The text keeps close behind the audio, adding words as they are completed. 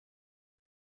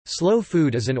Slow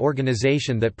Food is an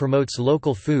organization that promotes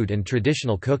local food and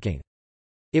traditional cooking.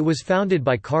 It was founded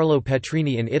by Carlo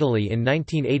Petrini in Italy in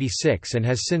 1986 and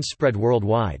has since spread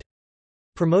worldwide.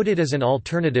 Promoted as an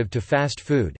alternative to fast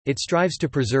food, it strives to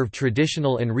preserve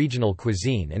traditional and regional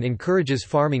cuisine and encourages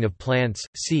farming of plants,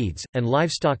 seeds, and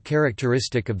livestock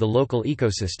characteristic of the local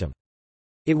ecosystem.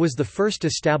 It was the first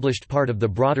established part of the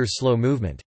broader Slow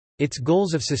movement. Its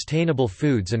goals of sustainable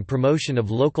foods and promotion of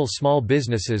local small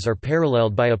businesses are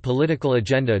paralleled by a political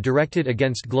agenda directed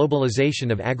against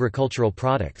globalization of agricultural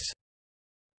products.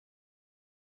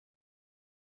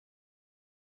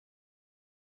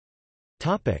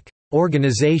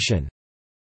 Organization.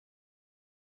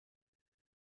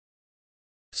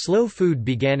 Slow Food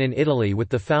began in Italy with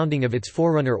the founding of its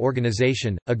forerunner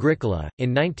organization, Agricola,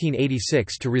 in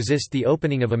 1986 to resist the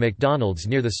opening of a McDonald's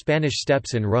near the Spanish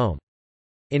Steps in Rome.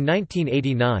 In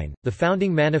 1989, the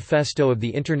founding manifesto of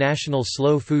the international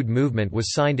slow food movement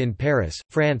was signed in Paris,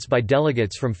 France by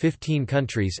delegates from 15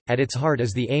 countries. At its heart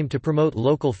is the aim to promote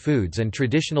local foods and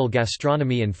traditional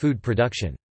gastronomy and food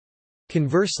production.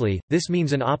 Conversely, this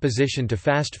means an opposition to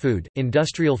fast food,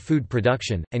 industrial food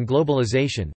production, and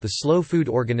globalization. The Slow Food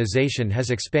Organization has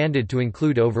expanded to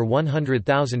include over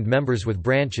 100,000 members with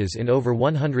branches in over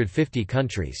 150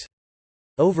 countries.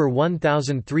 Over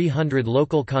 1,300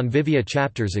 local convivia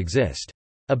chapters exist.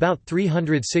 About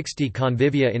 360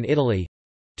 convivia in Italy,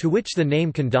 to which the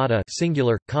name condata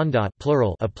singular, condat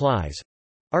plural applies,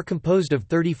 are composed of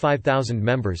 35,000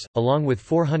 members, along with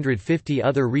 450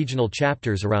 other regional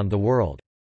chapters around the world.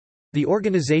 The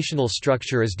organizational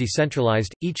structure is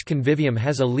decentralized. Each convivium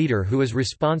has a leader who is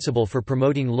responsible for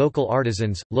promoting local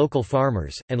artisans, local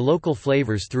farmers, and local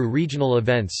flavors through regional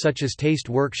events such as taste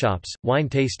workshops, wine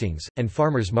tastings, and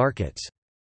farmers markets.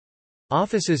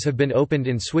 Offices have been opened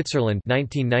in Switzerland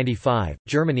 1995,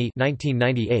 Germany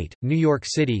 1998, New York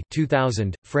City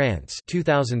 2000, France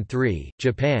 2003,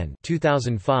 Japan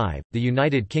 2005, the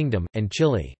United Kingdom, and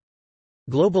Chile.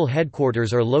 Global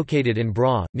headquarters are located in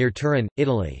Bra, near Turin,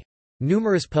 Italy.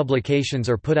 Numerous publications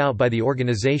are put out by the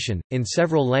organization, in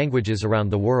several languages around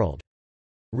the world.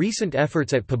 Recent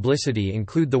efforts at publicity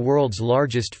include the world's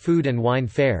largest food and wine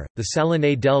fair, the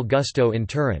Salone del Gusto in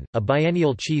Turin, a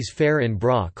biennial cheese fair in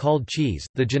Bra called Cheese,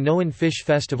 the Genoan Fish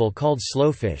Festival called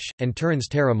Slowfish, and Turin's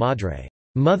Terra Madre,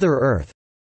 Mother Earth,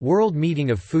 World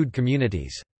Meeting of Food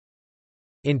Communities.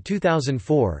 In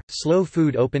 2004, Slow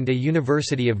Food opened a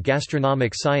University of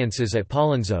Gastronomic Sciences at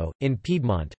Pollenzo, in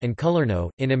Piedmont, and Culerno,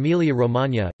 in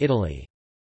Emilia-Romagna, Italy.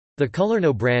 The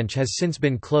Culerno branch has since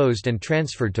been closed and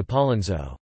transferred to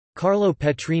Pollenzo. Carlo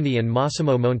Petrini and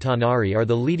Massimo Montanari are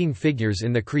the leading figures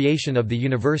in the creation of the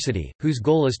university, whose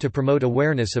goal is to promote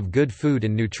awareness of good food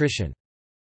and nutrition.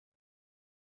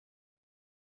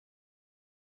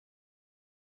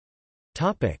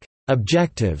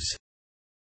 Objectives.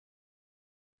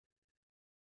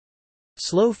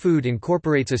 Slow Food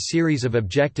incorporates a series of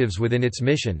objectives within its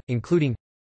mission, including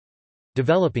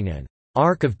developing an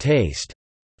arc of taste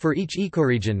for each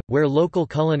ecoregion, where local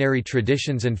culinary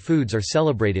traditions and foods are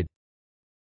celebrated,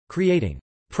 creating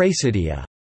praesidia,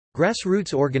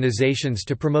 grassroots organizations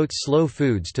to promote slow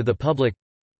foods to the public,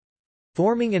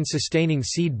 forming and sustaining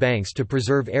seed banks to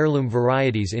preserve heirloom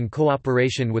varieties in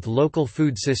cooperation with local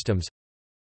food systems,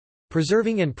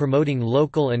 preserving and promoting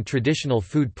local and traditional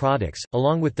food products,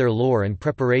 along with their lore and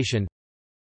preparation,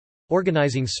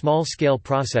 organizing small-scale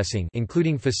processing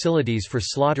including facilities for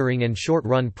slaughtering and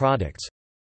short-run products,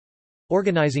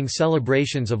 organizing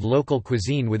celebrations of local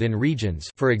cuisine within regions,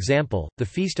 for example, the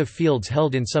Feast of Fields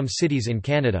held in some cities in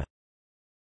Canada,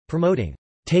 promoting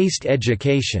taste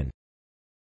education,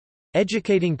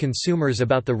 educating consumers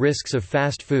about the risks of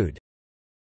fast food,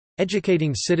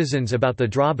 educating citizens about the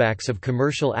drawbacks of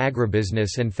commercial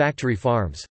agribusiness and factory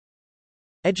farms,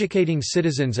 educating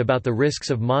citizens about the risks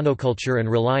of monoculture and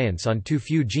reliance on too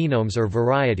few genomes or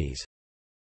varieties,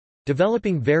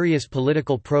 developing various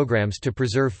political programs to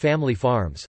preserve family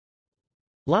farms,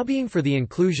 lobbying for the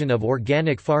inclusion of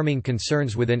organic farming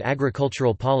concerns within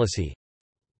agricultural policy,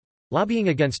 lobbying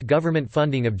against government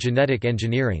funding of genetic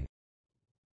engineering,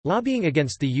 lobbying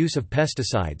against the use of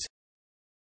pesticides,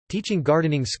 teaching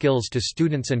gardening skills to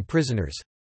students and prisoners,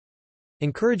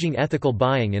 encouraging ethical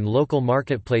buying in local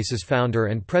marketplaces. Founder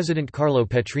and President Carlo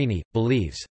Petrini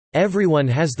believes, "Everyone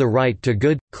has the right to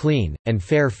good, clean, and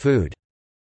fair food."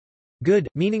 Good,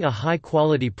 meaning a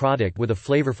high-quality product with a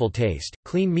flavorful taste,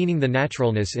 clean meaning the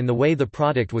naturalness in the way the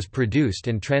product was produced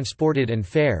and transported, and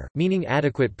fair, meaning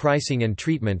adequate pricing and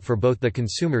treatment for both the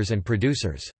consumers and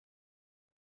producers.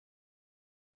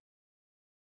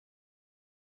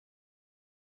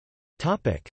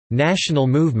 National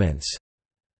movements.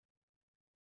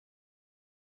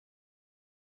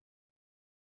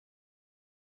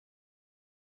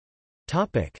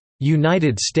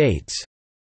 United States.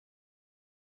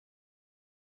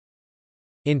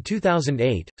 In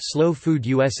 2008, Slow Food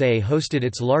USA hosted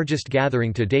its largest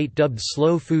gathering to date, dubbed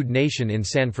Slow Food Nation, in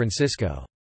San Francisco.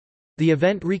 The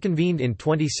event reconvened in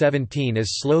 2017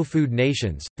 as Slow Food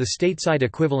Nations, the stateside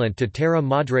equivalent to Terra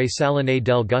Madre Salone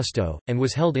del Gusto, and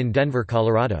was held in Denver,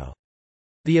 Colorado.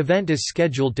 The event is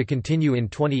scheduled to continue in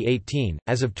 2018.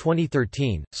 As of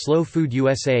 2013, Slow Food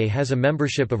USA has a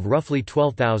membership of roughly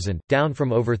 12,000, down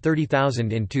from over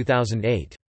 30,000 in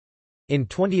 2008. In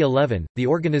 2011, the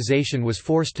organization was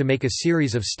forced to make a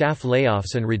series of staff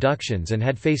layoffs and reductions and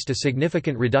had faced a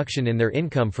significant reduction in their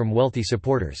income from wealthy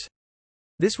supporters.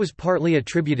 This was partly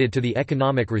attributed to the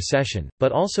economic recession,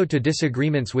 but also to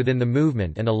disagreements within the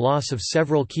movement and a loss of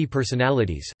several key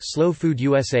personalities. Slow Food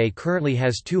USA currently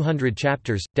has 200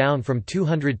 chapters, down from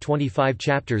 225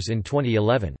 chapters in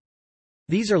 2011.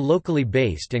 These are locally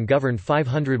based and govern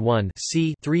 501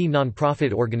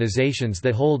 nonprofit organizations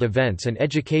that hold events and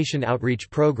education outreach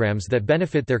programs that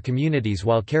benefit their communities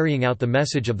while carrying out the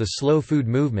message of the slow food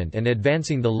movement and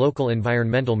advancing the local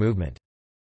environmental movement.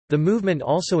 The movement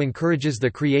also encourages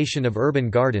the creation of urban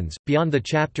gardens. Beyond the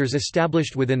chapters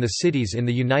established within the cities in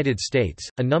the United States,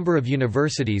 a number of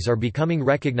universities are becoming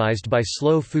recognized by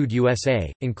Slow Food USA,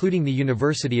 including the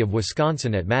University of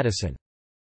Wisconsin at Madison.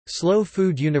 Slow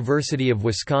Food University of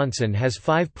Wisconsin has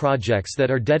 5 projects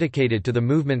that are dedicated to the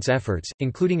movement's efforts,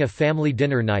 including a family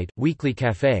dinner night, weekly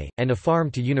cafe, and a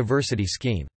farm-to-university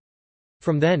scheme.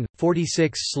 From then,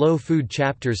 46 slow food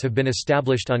chapters have been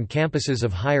established on campuses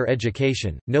of higher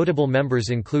education. Notable members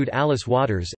include Alice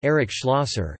Waters, Eric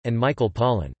Schlosser, and Michael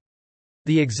Pollan.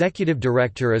 The executive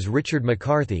director is Richard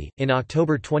McCarthy. In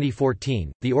October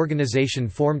 2014, the organization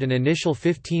formed an initial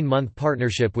 15-month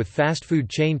partnership with fast food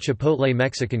chain Chipotle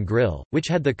Mexican Grill, which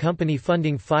had the company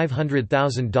funding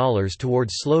 $500,000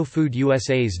 towards Slow Food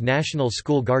USA's National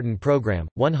School Garden Program.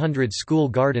 100 school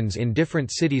gardens in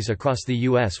different cities across the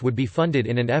U.S. would be funded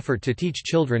in an effort to teach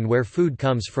children where food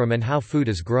comes from and how food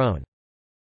is grown.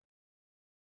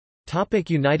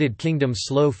 United Kingdom.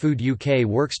 Slow Food UK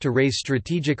works to raise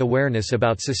strategic awareness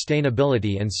about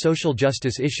sustainability and social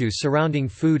justice issues surrounding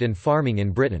food and farming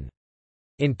in Britain.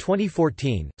 In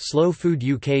 2014, Slow Food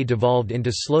UK devolved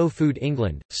into Slow Food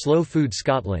England, Slow Food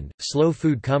Scotland, Slow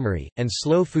Food Cymru, and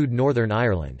Slow Food Northern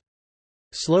Ireland.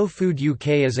 Slow Food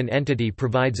UK as an entity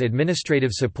provides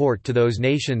administrative support to those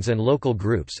nations and local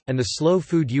groups, and the Slow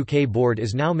Food UK board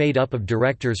is now made up of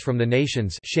directors from the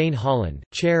nations: Shane Holland,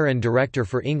 Chair and Director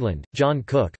for England, John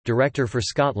Cook, Director for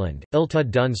Scotland,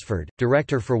 Iltud Dunsford,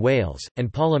 Director for Wales,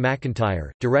 and Paula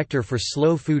McIntyre, Director for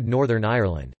Slow Food Northern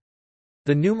Ireland.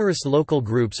 The numerous local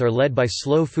groups are led by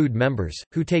Slow Food members,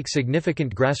 who take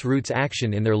significant grassroots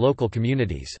action in their local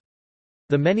communities.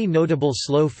 The many notable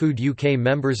Slow Food UK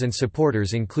members and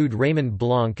supporters include Raymond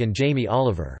Blanc and Jamie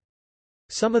Oliver.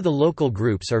 Some of the local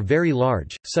groups are very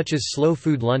large, such as Slow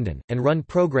Food London, and run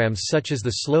programs such as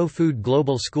the Slow Food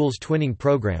Global Schools Twinning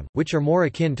Programme, which are more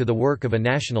akin to the work of a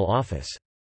national office.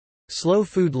 Slow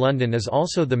Food London is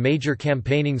also the major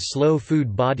campaigning slow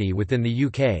food body within the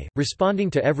UK, responding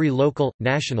to every local,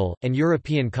 national, and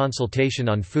European consultation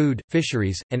on food,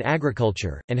 fisheries, and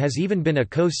agriculture, and has even been a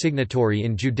co-signatory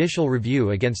in judicial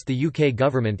review against the UK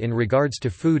government in regards to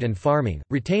food and farming,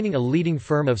 retaining a leading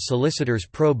firm of solicitors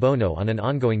pro bono on an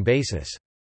ongoing basis.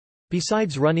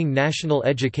 Besides running national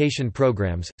education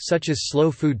programs, such as Slow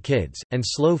Food Kids, and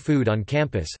Slow Food on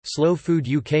Campus, Slow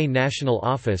Food UK National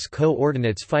Office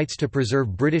co-ordinates fights to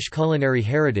preserve British culinary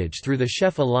heritage through the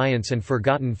Chef Alliance and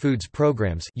Forgotten Foods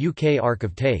Programmes UK Arc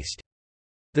of Taste.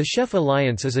 The Chef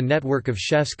Alliance is a network of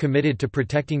chefs committed to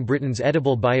protecting Britain's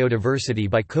edible biodiversity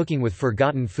by cooking with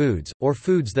forgotten foods, or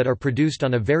foods that are produced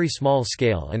on a very small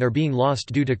scale and are being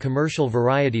lost due to commercial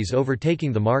varieties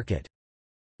overtaking the market.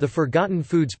 The Forgotten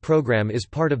Foods program is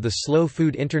part of the Slow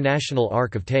Food International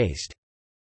Arc of Taste.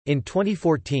 In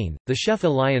 2014, the Chef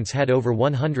Alliance had over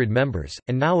 100 members,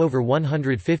 and now over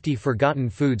 150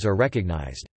 forgotten foods are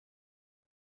recognized.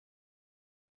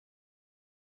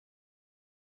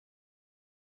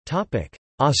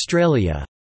 Australia.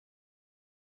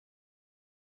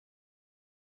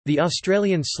 The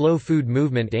Australian slow food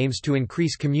movement aims to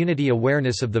increase community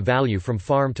awareness of the value from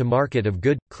farm to market of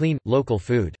good, clean, local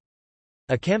food.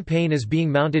 A campaign is being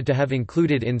mounted to have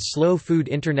included in Slow Food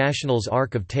International's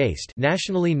Arc of Taste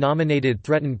nationally nominated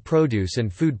threatened produce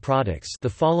and food products the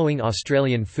following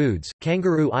Australian foods: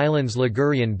 Kangaroo Islands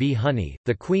Ligurian bee honey,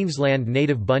 the Queensland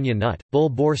native bunya nut, bull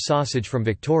boar sausage from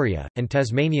Victoria, and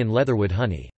Tasmanian leatherwood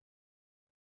honey.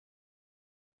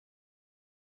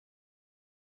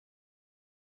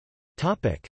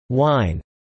 Wine.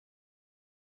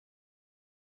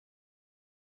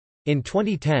 In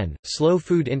 2010, Slow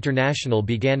Food International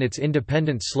began its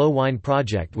independent slow wine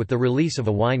project with the release of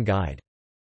a wine guide.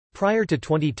 Prior to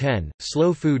 2010,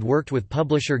 Slow Food worked with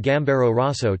publisher Gambero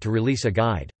Rosso to release a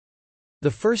guide. The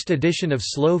first edition of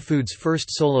Slow Food's first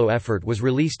solo effort was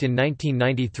released in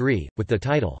 1993, with the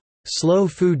title, "Slow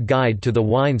Food Guide to the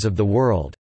Wines of the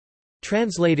World",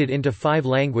 translated into 5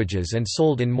 languages and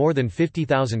sold in more than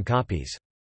 50,000 copies.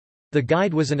 The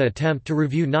guide was an attempt to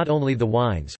review not only the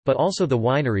wines, but also the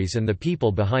wineries and the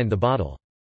people behind the bottle.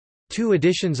 2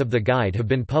 editions of the guide have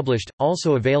been published,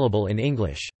 also available in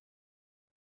English.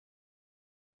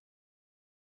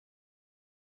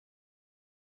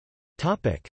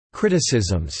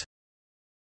 Criticisms.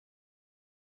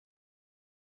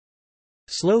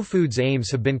 Slow food's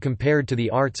aims have been compared to the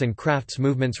arts and crafts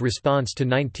movement's response to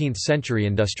 19th-century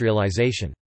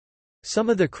industrialization.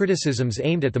 Some of the criticisms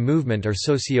aimed at the movement are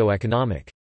socio-economic.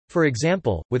 For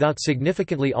example, without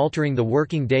significantly altering the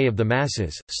working day of the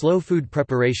masses, slow food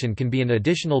preparation can be an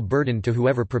additional burden to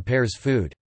whoever prepares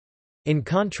food. In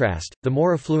contrast, the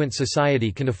more affluent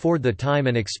society can afford the time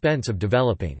and expense of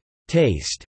developing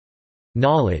taste,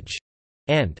 knowledge,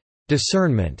 and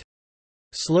discernment.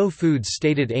 Slow food's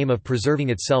stated aim of preserving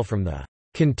itself from the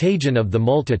contagion of the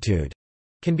multitude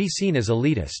can be seen as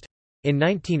elitist. In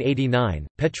 1989,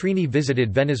 Petrini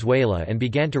visited Venezuela and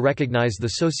began to recognize the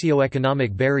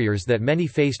socio-economic barriers that many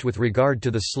faced with regard to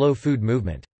the slow food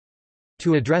movement.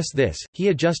 To address this, he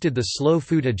adjusted the slow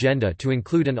food agenda to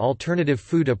include an alternative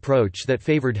food approach that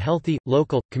favored healthy,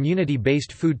 local,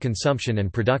 community-based food consumption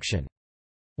and production.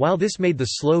 While this made the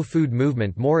slow food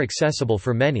movement more accessible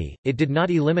for many, it did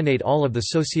not eliminate all of the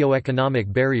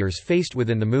socio-economic barriers faced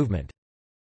within the movement.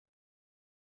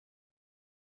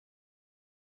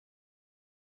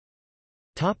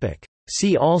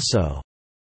 See also: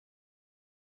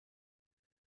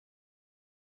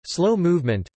 Slow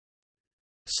movement,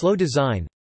 Slow design,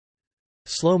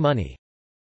 Slow money.